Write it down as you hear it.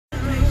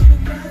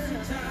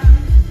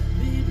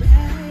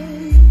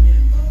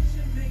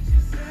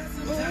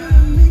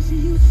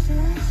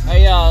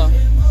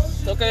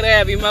okay to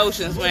have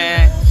emotions,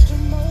 man.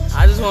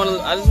 I just wanna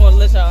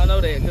let y'all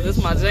know that, cause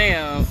it's my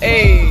jam.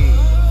 Hey,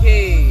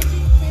 hey.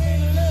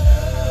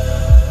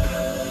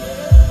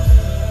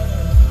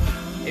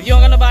 If you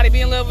don't got nobody,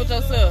 be in love with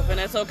yourself, and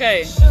that's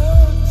okay.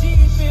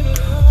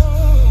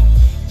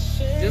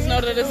 Just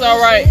know that it's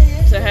alright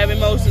to have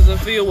emotions and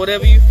feel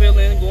whatever you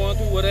feeling, going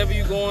through whatever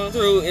you going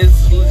through.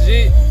 It's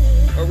legit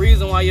a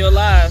reason why you're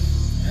alive.